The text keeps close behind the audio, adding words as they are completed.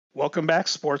Welcome back,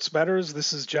 sports bettors.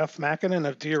 This is Jeff Makinen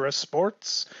of DRF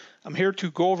Sports. I'm here to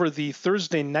go over the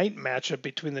Thursday night matchup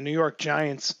between the New York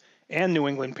Giants and New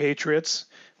England Patriots,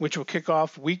 which will kick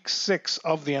off Week 6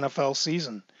 of the NFL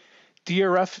season.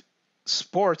 DRF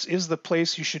Sports is the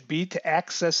place you should be to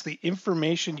access the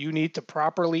information you need to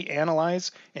properly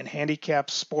analyze and handicap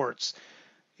sports.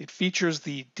 It features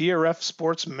the DRF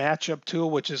Sports Matchup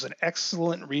Tool, which is an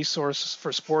excellent resource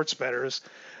for sports bettors.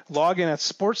 Log in at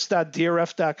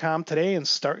sports.drf.com today and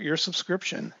start your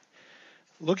subscription.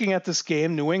 Looking at this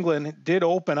game, New England did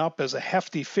open up as a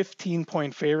hefty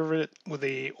 15-point favorite with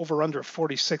a over-under of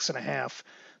 46.5.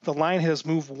 The line has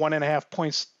moved 1.5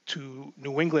 points to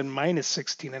New England minus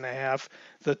 16.5.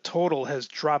 The total has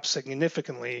dropped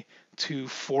significantly to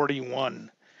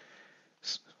 41.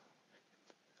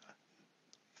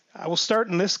 I will start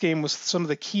in this game with some of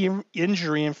the key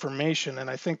injury information, and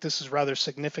I think this is rather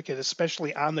significant,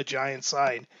 especially on the Giants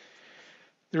side.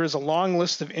 There is a long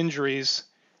list of injuries,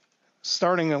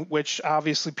 starting at which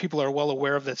obviously people are well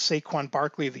aware of, that Saquon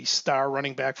Barkley, the star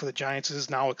running back for the Giants, is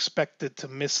now expected to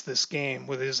miss this game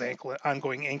with his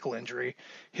ongoing ankle injury.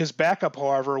 His backup,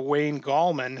 however, Wayne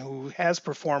Gallman, who has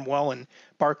performed well in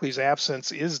Barkley's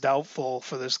absence, is doubtful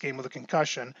for this game with a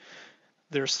concussion.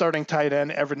 Their starting tight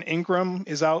end, Evan Ingram,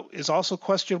 is also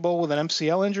questionable with an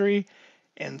MCL injury.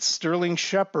 And Sterling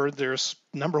Shepard, their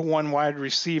number one wide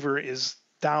receiver, is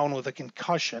down with a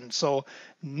concussion. So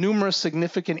numerous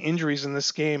significant injuries in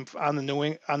this game on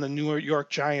the New York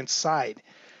Giants side.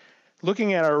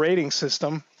 Looking at our rating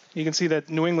system, you can see that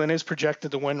New England is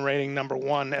projected to win rating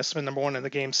estimate number one in the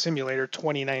game simulator,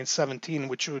 29-17,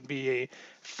 which would be a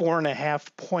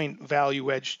 4.5 point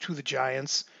value edge to the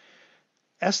Giants.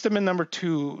 Estimate number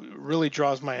two really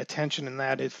draws my attention, and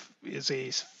that is a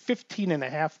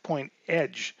 15.5 point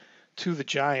edge to the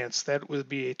Giants. That would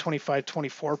be a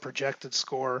 25-24 projected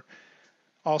score.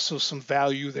 Also some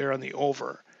value there on the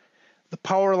over. The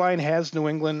power line has New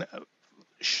England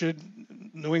is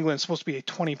supposed to be a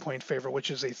 20-point favorite, which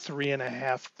is a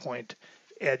 3.5 point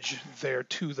edge there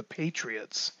to the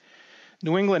Patriots.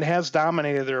 New England has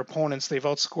dominated their opponents. They've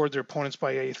outscored their opponents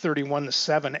by a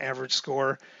 31-7 average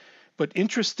score. But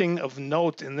interesting of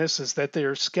note in this is that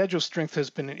their schedule strength has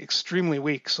been extremely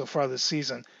weak so far this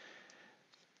season.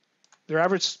 Their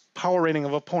average power rating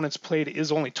of opponents played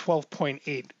is only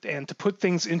 12.8. And to put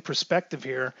things in perspective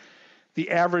here, the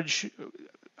average,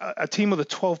 a team with a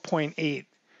 12.8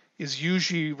 is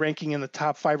usually ranking in the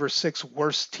top 5 or 6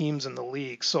 worst teams in the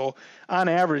league. So on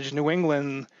average, New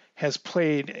England has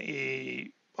played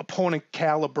a opponent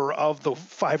caliber of the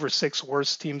 5 or 6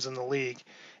 worst teams in the league.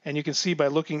 And you can see by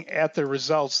looking at their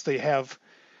results, they have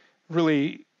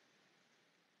really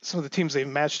some of the teams they've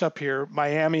matched up here: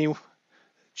 Miami,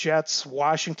 Jets,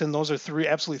 Washington. Those are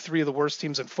absolutely three of the worst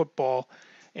teams in football,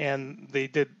 and they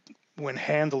did win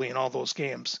handily in all those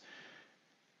games.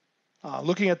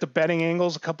 Looking at the betting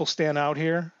angles, a couple stand out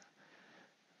here.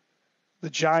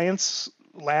 The Giants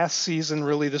last season,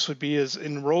 really this would be, is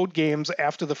in road games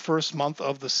after the first month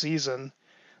of the season.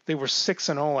 They were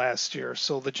 6-0 last year,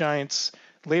 so the Giants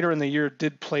later in the year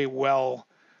did play well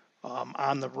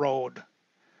on the road.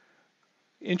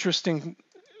 Interesting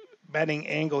betting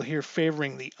angle here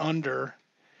favoring the under,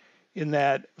 in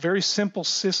that very simple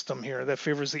system here that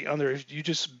favors the under. You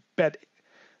just bet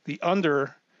the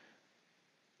under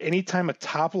anytime a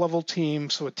top-level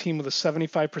team, so a team with a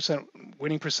 75%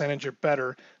 winning percentage or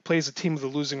better, plays a team with a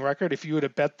losing record. If you were to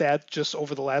bet that just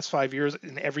over the last 5 years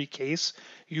in every case,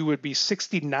 you would be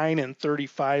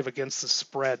 69-35 against the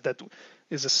spread. That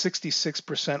is a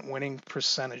 66% winning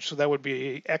percentage. So that would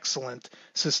be an excellent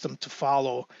system to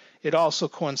follow. It also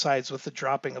coincides with the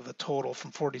dropping of the total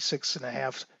from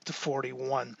 46.5 to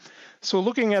 41. So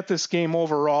looking at this game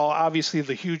overall, obviously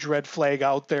the huge red flag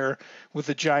out there with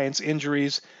the Giants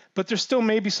injuries, but there still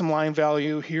may be some line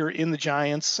value here in the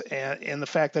Giants and the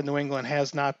fact that New England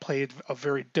has not played a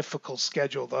very difficult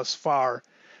schedule thus far.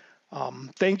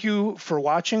 Thank you for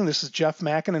watching. This is Jeff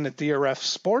Makinen at DRF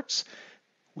Sports.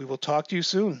 We will talk to you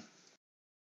soon.